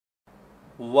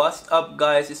What's up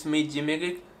guys, it's me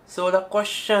Geek. So the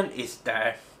question is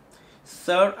that,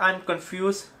 sir, I'm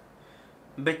confused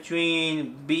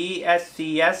between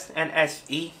BSCS and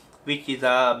SE, which is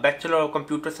a Bachelor of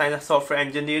Computer Science and Software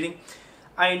Engineering.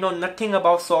 I know nothing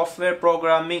about software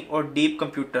programming or deep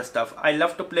computer stuff. I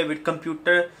love to play with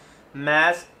computer.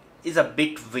 Math is a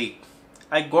bit weak.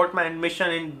 I got my admission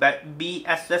in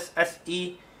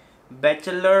BSSE,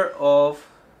 Bachelor of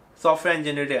Software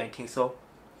Engineering, I think so,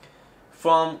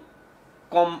 from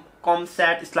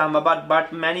Comsats Islamabad,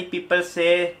 but many people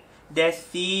say they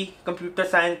see computer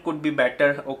science could be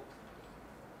better.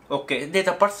 Okay, there's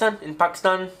a person in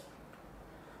Pakistan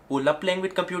who love playing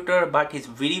with computer, but he's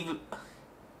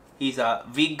a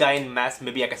weak guy in maths.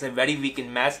 Maybe I can say very weak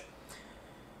in maths.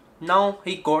 Now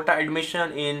he got an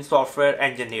admission in software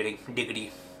engineering degree,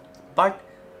 but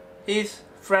his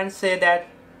friends say that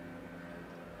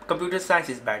computer science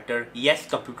is better. Yes,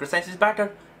 computer science is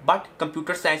better, but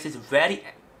computer science is very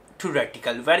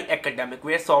theoretical, very academic,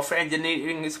 where software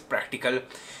engineering is practical.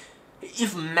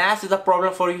 If math is a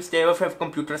problem for you, stay away from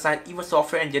computer science. Even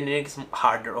software engineering is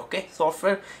harder, okay?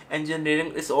 Software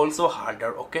engineering is also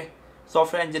harder, okay?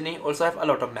 Software engineering also have a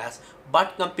lot of math,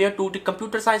 but compared to the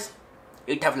computer science,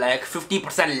 it have like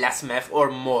 50% less math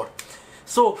or more.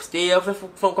 So stay away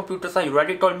from computer science. You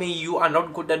already told me you are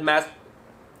not good at math.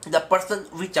 The person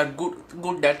which are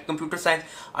good at computer science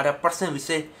are a person which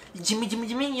say, Jimmy,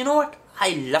 you know what?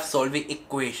 I love solving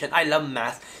equation. I love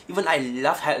math. Even I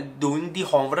love doing the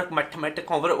homework, mathematics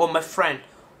homework, or my friend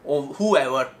or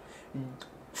whoever.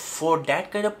 For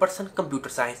that kind of person, computer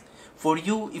science. For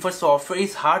you, if a software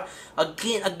is hard,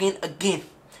 again,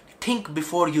 think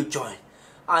before you join.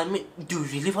 I mean, do you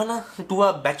really wanna do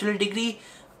a bachelor degree?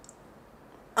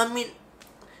 I mean,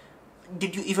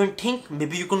 did you even think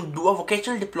maybe you can do a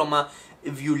vocational diploma?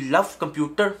 If you love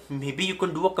computer, maybe you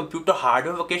can do a computer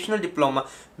hardware vocational diploma.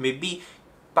 Maybe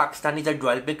Pakistan is a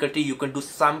developing country, you can do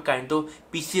some kind of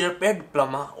PC repair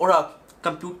diploma, or a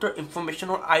computer information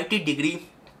or IT degree,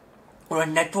 or a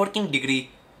networking degree.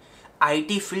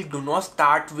 IT field do not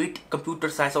start with computer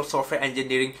science or software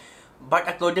engineering. But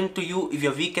according to you, if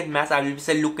you're weak in math, I will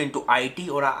say look into IT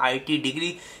or a IT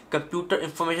degree, computer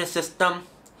information system.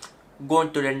 Go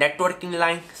into the networking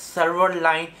line, server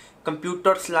line,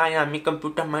 computers line, I mean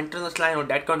computer maintenance line, or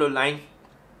that kind of line.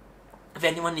 If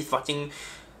anyone is watching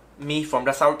me from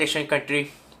the South Asian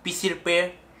country, PC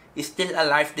repair is still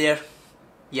alive there.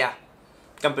 Yeah,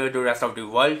 compared to the rest of the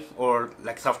world, or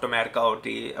like South America or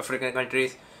the African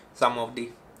countries, some of the.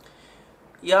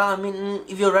 Yeah, I mean,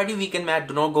 if you're already weak in math,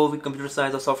 do not go with computer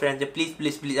science or software engineering.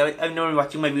 Please. I know you're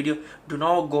watching my video. Do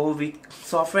not go with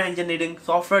software engineering,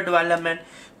 software development,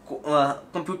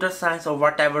 computer science, or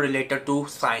whatever related to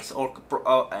science or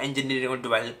engineering or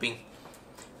developing.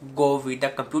 Go with the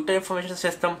computer information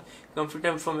system,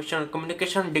 computer information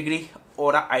communication degree,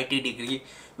 or a IT degree,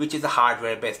 which is a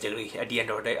hardware based degree at the end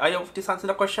of the day. I hope this answers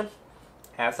the question.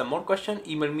 Have some more question,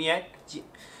 email me at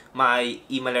my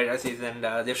email address is in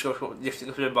the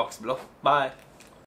description box below. Bye.